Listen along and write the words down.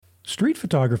Street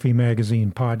Photography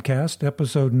Magazine podcast,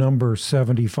 episode number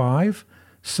 75,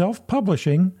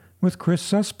 Self-Publishing with Chris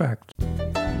Suspect.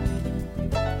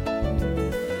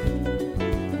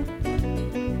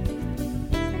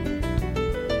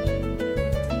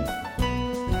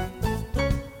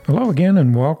 Hello again,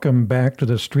 and welcome back to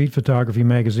the Street Photography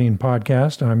Magazine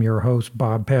podcast. I'm your host,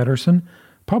 Bob Patterson,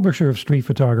 publisher of Street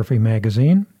Photography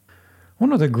Magazine.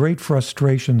 One of the great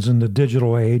frustrations in the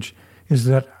digital age is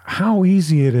that how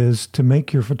easy it is to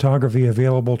make your photography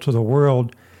available to the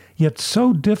world, yet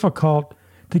so difficult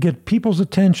to get people's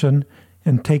attention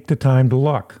and take the time to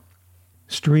look.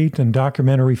 Street and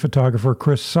documentary photographer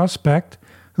Chris Suspect,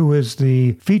 who is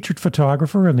the featured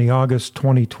photographer in the August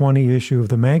 2020 issue of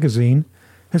the magazine,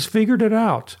 has figured it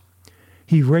out.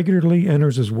 He regularly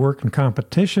enters his work in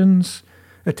competitions,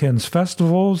 attends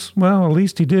festivals, well, at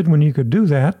least he did when you could do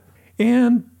that,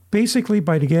 and basically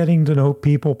by getting to know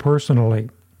people personally.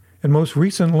 And most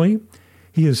recently,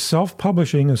 he is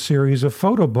self-publishing a series of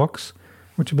photo books,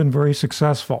 which have been very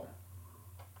successful.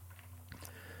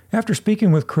 After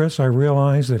speaking with Chris, I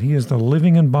realized that he is the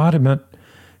living embodiment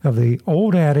of the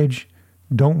old adage,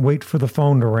 don't wait for the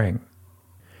phone to ring.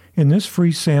 In this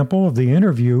free sample of the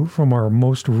interview from our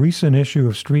most recent issue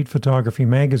of Street Photography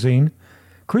Magazine,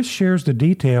 Chris shares the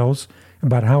details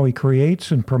about how he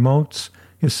creates and promotes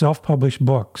his self-published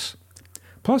books.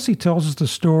 Plus, he tells us the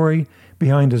story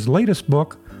behind his latest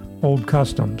book, Old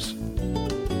Customs.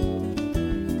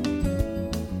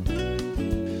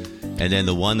 And then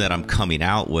the one that I'm coming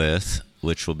out with,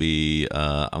 which will be,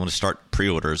 I'm going to start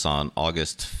pre-orders on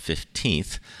August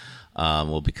 15th.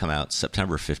 Will be come out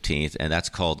September 15th, and that's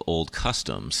called Old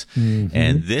Customs. Mm-hmm.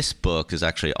 And this book is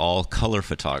actually all color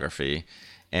photography,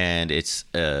 and it's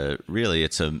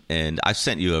and I've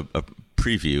sent you a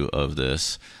preview of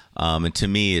this. And to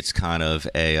me, it's kind of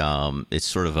it's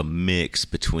sort of a mix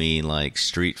between like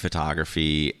street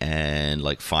photography and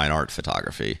like fine art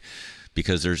photography,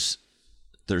 because there's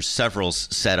several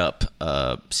setup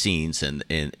scenes in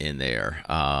there.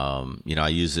 I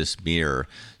use this mirror.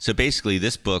 So basically,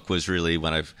 this book was really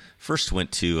when I first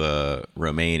went to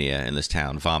Romania in this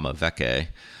town, Vama Veche,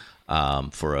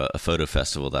 for a photo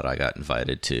festival that I got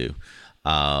invited to.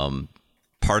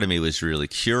 Part of me was really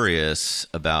curious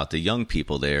about the young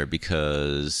people there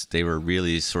because they were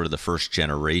really sort of the first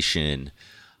generation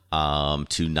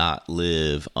to not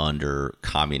live under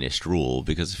communist rule.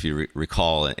 Because if you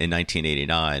recall, in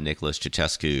 1989, Nicholas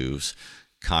Ceausescu's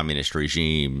communist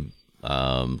regime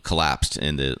collapsed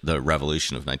in the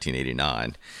revolution of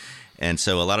 1989. And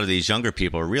so a lot of these younger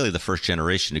people are really the first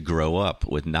generation to grow up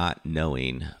with not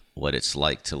knowing what it's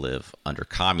like to live under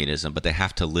communism, but they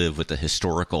have to live with the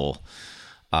historical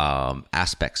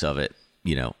aspects of it,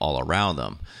 all around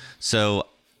them. So,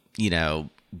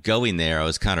 going there, I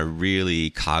was kind of really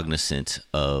cognizant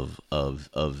of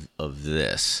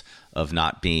this, of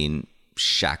not being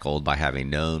shackled by having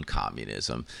known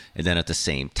communism. And then at the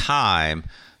same time,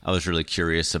 I was really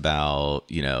curious about,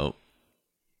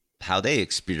 how they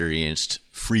experienced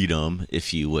freedom,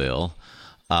 if you will.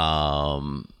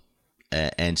 And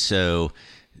so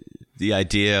the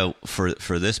idea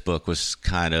for this book was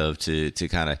kind of to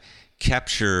kind of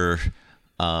capture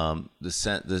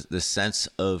the sense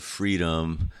of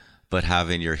freedom, but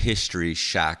having your history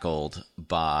shackled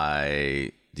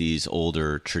by these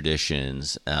older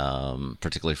traditions,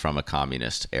 particularly from a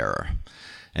communist era.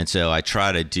 And so I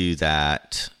try to do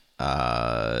that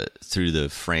through the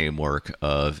framework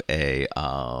of a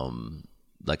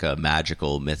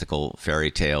magical, mythical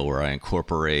fairy tale where I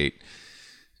incorporate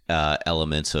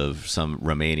elements of some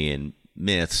Romanian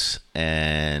myths,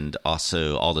 and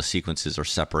also all the sequences are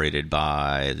separated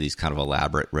by these kind of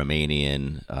elaborate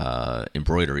Romanian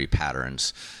embroidery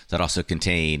patterns that also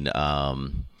contain,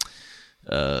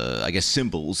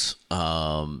 symbols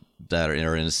that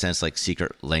are in a sense like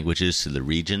secret languages to the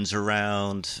regions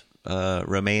around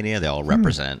Romania. They all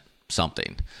represent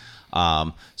something.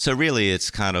 So really, it's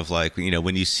kind of like,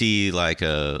 when you see like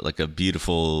a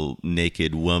beautiful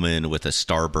naked woman with a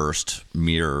starburst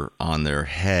mirror on their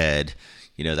head,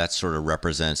 that sort of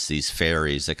represents these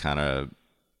fairies that kind of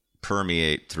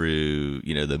permeate through,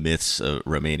 the myths of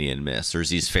Romanian myths. There's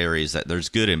these fairies there's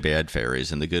good and bad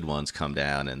fairies, and the good ones come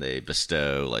down and they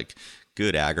bestow like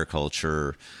good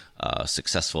agriculture,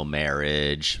 successful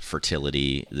marriage,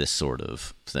 fertility, this sort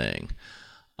of thing.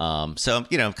 So,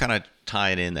 kind of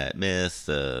tying in that myth,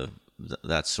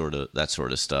 that sort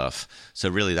of stuff. So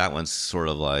really that one's sort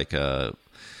of like,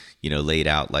 laid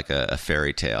out like a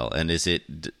fairy tale. And is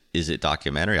it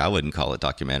documentary? I wouldn't call it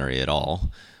documentary at all.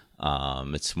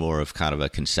 It's more of kind of a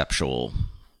conceptual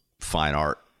fine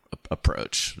art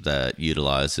approach that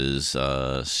utilizes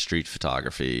street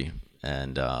photography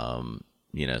and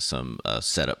some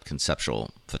setup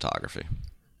conceptual photography.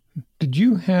 Did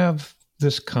you have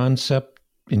this concept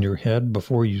in your head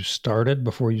before you started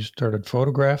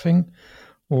photographing,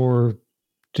 or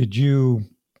did you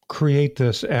create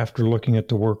this after looking at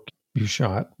the work you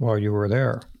shot while you were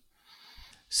there?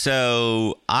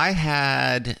 So I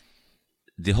had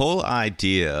the whole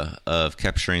idea of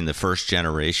capturing the first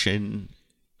generation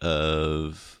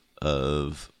of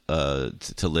to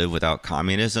live without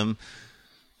communism.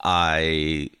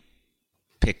 I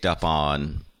picked up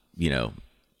on,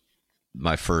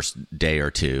 my first day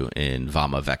or two in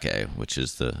Vama Veche, which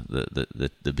is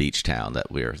the beach town that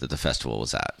the festival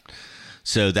was at.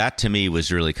 So that to me was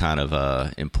really kind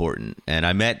of important. And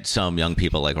I met some young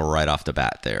people like right off the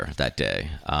bat there that day.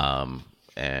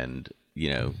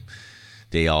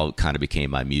 They all kind of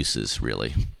became my muses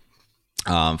really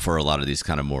for a lot of these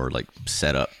kind of more like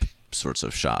setup sorts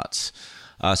of shots.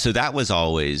 So that was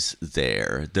always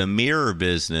there. The mirror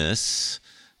business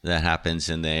that happens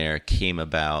in there came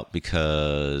about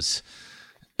because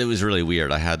it was really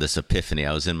weird. I had this epiphany.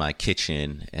 I was in my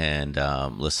kitchen and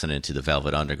listening to the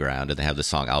Velvet Underground, and they have the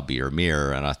song "I'll Be Your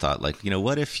Mirror," and I thought, like,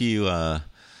 what if you, how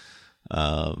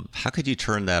could you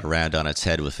turn that around on its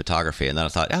head with photography? And then I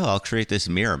thought, I'll create this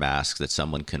mirror mask that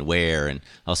someone can wear, and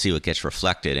I'll see what gets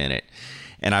reflected in it.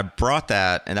 And I brought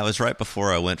that, and that was right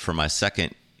before I went for my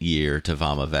second year to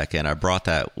Vama Veche, and I brought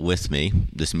that with me,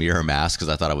 this mirror mask, because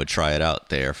I thought I would try it out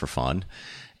there for fun.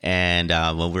 And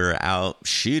when we were out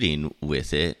shooting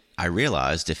with it, I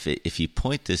realized if you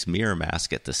point this mirror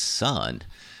mask at the sun,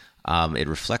 it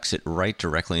reflects it right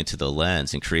directly into the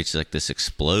lens and creates like this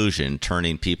explosion,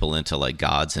 turning people into like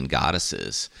gods and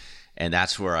goddesses. And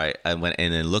that's where I went,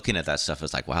 and then looking at that stuff,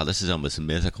 it's like, wow, this is almost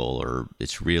mythical, or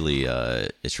it's really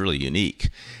unique.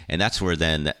 And that's where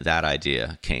then that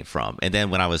idea came from. And then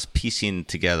when I was piecing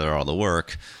together all the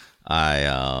work,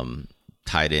 I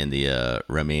tied in the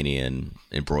Romanian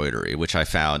embroidery, which I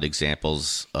found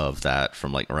examples of that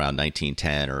from like around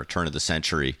 1910 or turn of the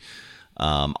century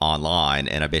online.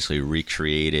 And I basically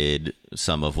recreated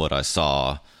some of what I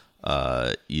saw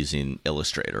using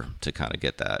Illustrator to kind of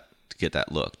get that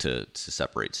look to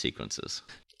separate sequences.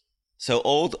 So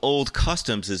old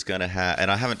Customs is going to have, and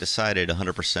I haven't decided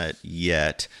 100%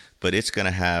 yet, but it's going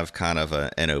to have kind of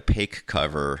an opaque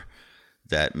cover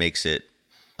that makes it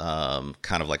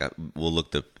kind of like we'll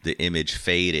look the image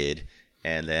faded,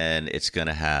 and then it's going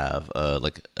to have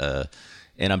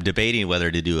and I'm debating whether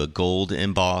to do a gold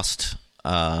embossed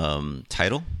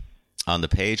title on the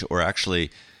page, or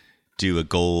actually do a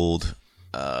gold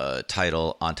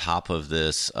title on top of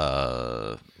this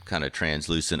kind of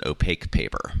translucent opaque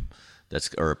paper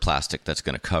or plastic that's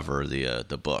going to cover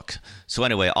the book. So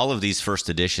anyway, all of these first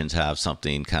editions have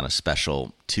something kind of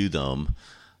special to them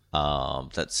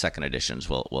that second editions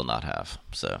will not have.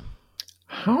 So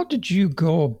how did you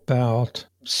go about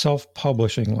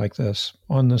self-publishing like this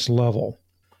on this level?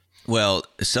 Well,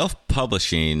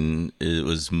 self-publishing, it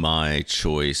was my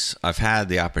choice. I've had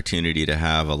the opportunity to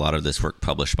have a lot of this work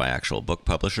published by actual book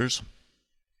publishers.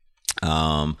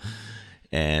 But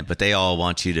they all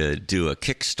want you to do a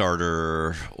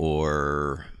Kickstarter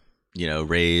or,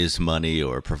 raise money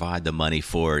or provide the money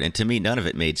for it. And to me, none of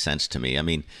it made sense to me. I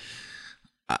mean,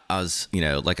 I was,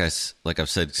 like I've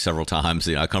said several times,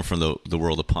 I come from the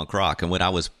world of punk rock. And when I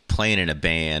was playing in a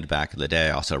band back in the day,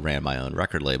 I also ran my own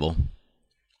record label.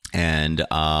 And,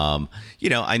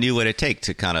 I knew what it'd take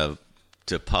to kind of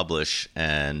to publish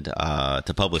and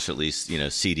to publish at least,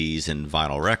 CDs and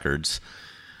vinyl records.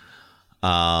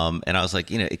 And I was like,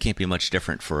 it can't be much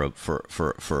different for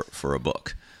a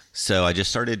book. So I just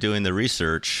started doing the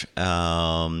research.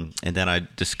 And then I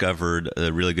discovered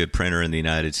a really good printer in the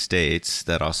United States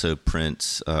that also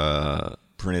printed a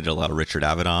lot of Richard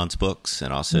Avedon's books,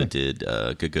 and also did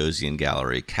Gagosian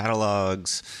Gallery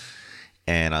catalogs.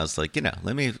 And I was like,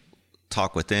 let me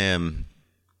talk with them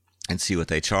and see what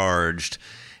they charged.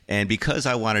 And because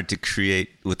I wanted to create,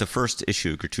 with the first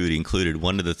issue of Gratuity included,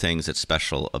 one of the things that's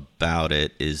special about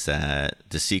it is that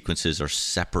the sequences are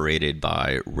separated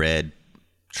by red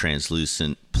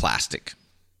translucent plastic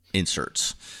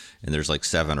inserts. And there's like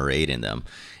 7 or 8 in them.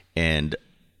 And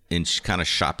in kind of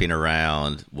shopping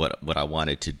around what I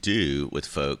wanted to do with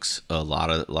folks, a lot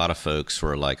of folks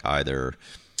were like, either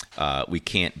we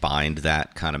can't bind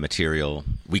that kind of material,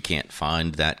 we can't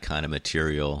find that kind of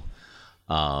material,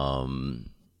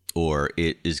 or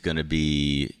it is going to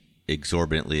be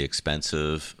exorbitantly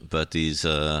expensive. But these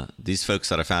folks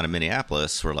that I found in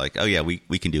Minneapolis were like, oh yeah, we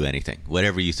can do anything.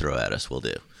 Whatever you throw at us, we'll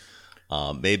do.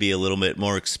 Maybe a little bit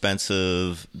more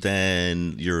expensive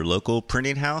than your local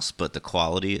printing house, but the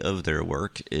quality of their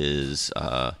work is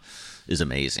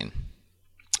amazing.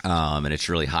 And it's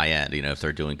really high end, if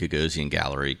they're doing Gagosian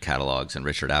Gallery catalogs and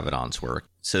Richard Avedon's work.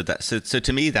 So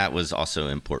to me, that was also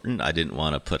important. I didn't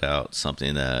want to put out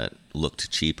something that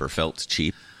looked cheap or felt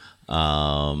cheap.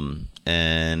 And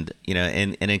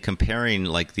in comparing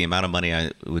like the amount of money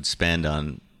I would spend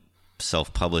on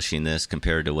self-publishing this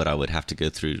compared to what I would have to go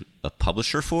through a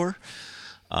publisher for,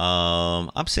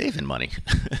 I'm saving money.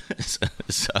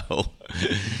 So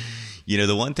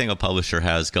the one thing a publisher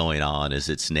has going on is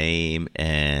its name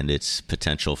and its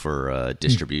potential for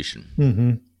distribution.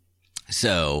 Mm-hmm.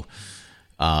 So,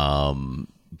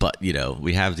 but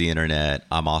we have the internet.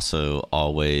 I'm also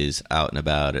always out and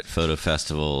about at photo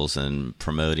festivals and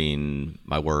promoting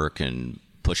my work and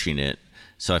pushing it.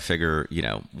 So I figure,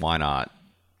 why not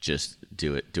just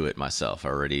do it myself? I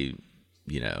already,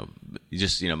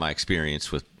 my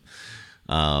experience with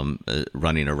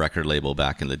running a record label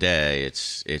back in the day,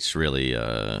 it's really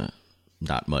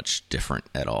not much different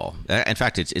at all. In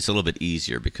fact, it's a little bit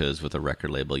easier because with a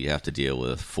record label, you have to deal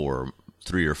with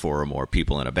 3 or 4 or more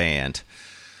people in a band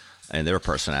and their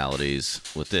personalities.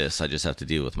 With this, I just have to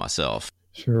deal with myself.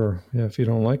 Sure. Yeah. If you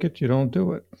don't like it, you don't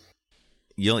do it.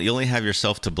 You only have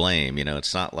yourself to blame.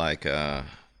 It's not like,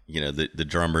 the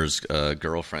drummer's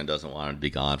girlfriend doesn't want him to be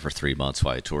gone for 3 months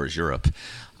while he tours Europe.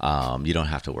 You don't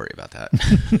have to worry about that.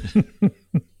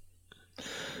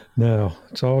 No,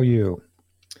 it's all you.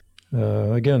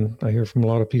 Again, I hear from a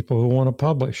lot of people who want to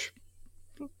publish.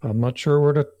 I'm not sure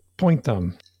where to point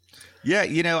them. Yeah,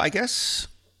 I guess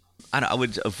I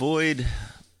would avoid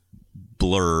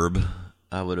Blurb.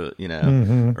 I would,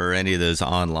 Mm-hmm. or any of those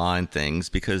online things,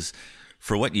 because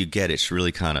for what you get, it's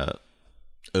really kind of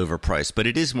overpriced, but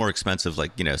it is more expensive.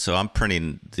 Like, so I'm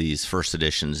printing these first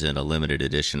editions in a limited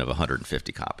edition of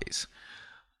 150 copies.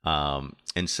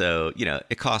 And so,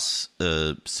 it costs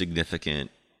a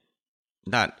significant,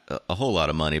 not a whole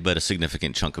lot of money, but a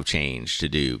significant chunk of change to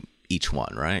do each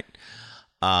one. Right.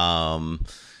 And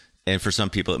for some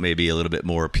people, it may be a little bit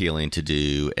more appealing to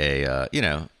do a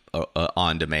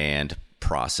on-demand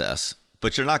process.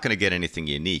 But you're not going to get anything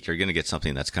unique. You're going to get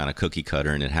something that's kind of cookie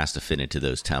cutter, and it has to fit into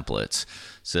those templates.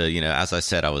 So, as I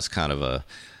said, I was kind of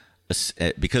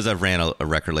because I've ran a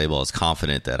record label, I was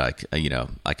confident that I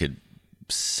could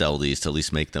sell these to at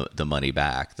least make the money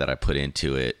back that I put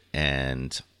into it,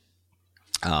 and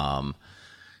and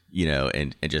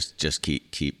just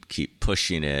keep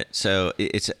pushing it. So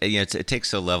it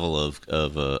takes a level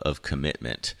of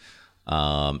commitment.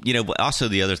 Also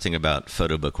the other thing about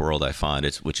Photo Book World I find,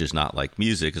 which is not like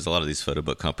music, is a lot of these photo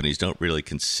book companies don't really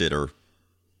consider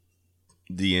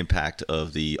the impact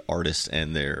of the artist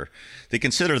and they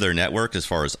consider their network as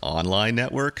far as online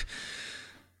network,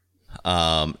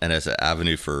 and as an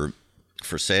avenue for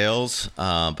sales.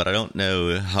 But I don't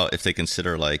know if they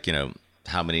consider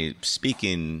how many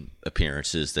speaking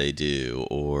appearances they do,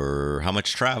 or how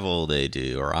much travel they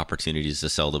do, or opportunities to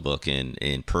sell the book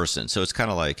in person. So it's kind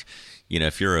of like,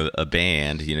 if you're a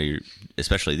band,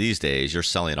 especially these days, you're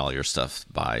selling all your stuff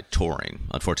by touring.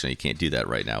 Unfortunately, you can't do that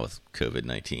right now with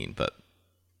COVID-19,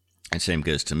 and same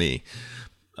goes to me,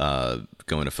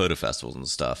 going to photo festivals and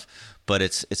stuff. But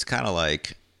it's kind of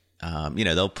like,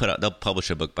 they'll publish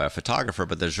a book by a photographer,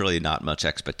 but there's really not much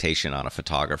expectation on a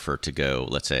photographer to go,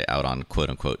 let's say, out on quote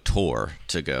unquote tour,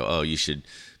 to go, oh, you should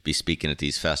be speaking at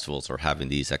these festivals or having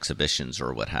these exhibitions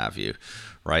or what have you.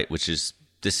 Right. Which is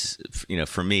this,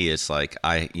 for me, it's like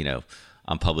I'm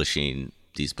publishing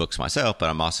these books myself, but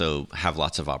I'm also have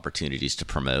lots of opportunities to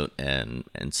promote and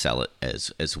sell it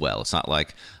as well. It's not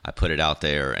like I put it out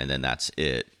there and then that's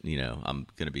it. I'm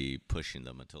going to be pushing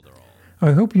them until they're all.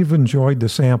 I hope you've enjoyed the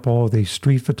sample of the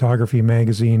Street Photography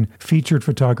Magazine featured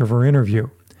photographer interview.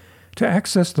 To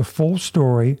access the full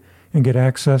story and get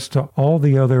access to all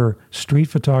the other Street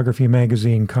Photography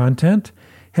Magazine content,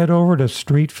 head over to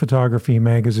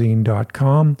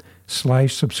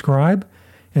streetphotographymagazine.com/subscribe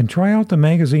and try out the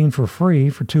magazine for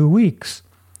free for 2 weeks.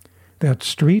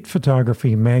 That's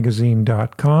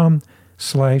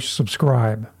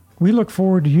streetphotographymagazine.com/subscribe. We look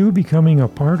forward to you becoming a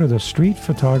part of the Street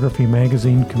Photography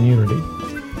Magazine community.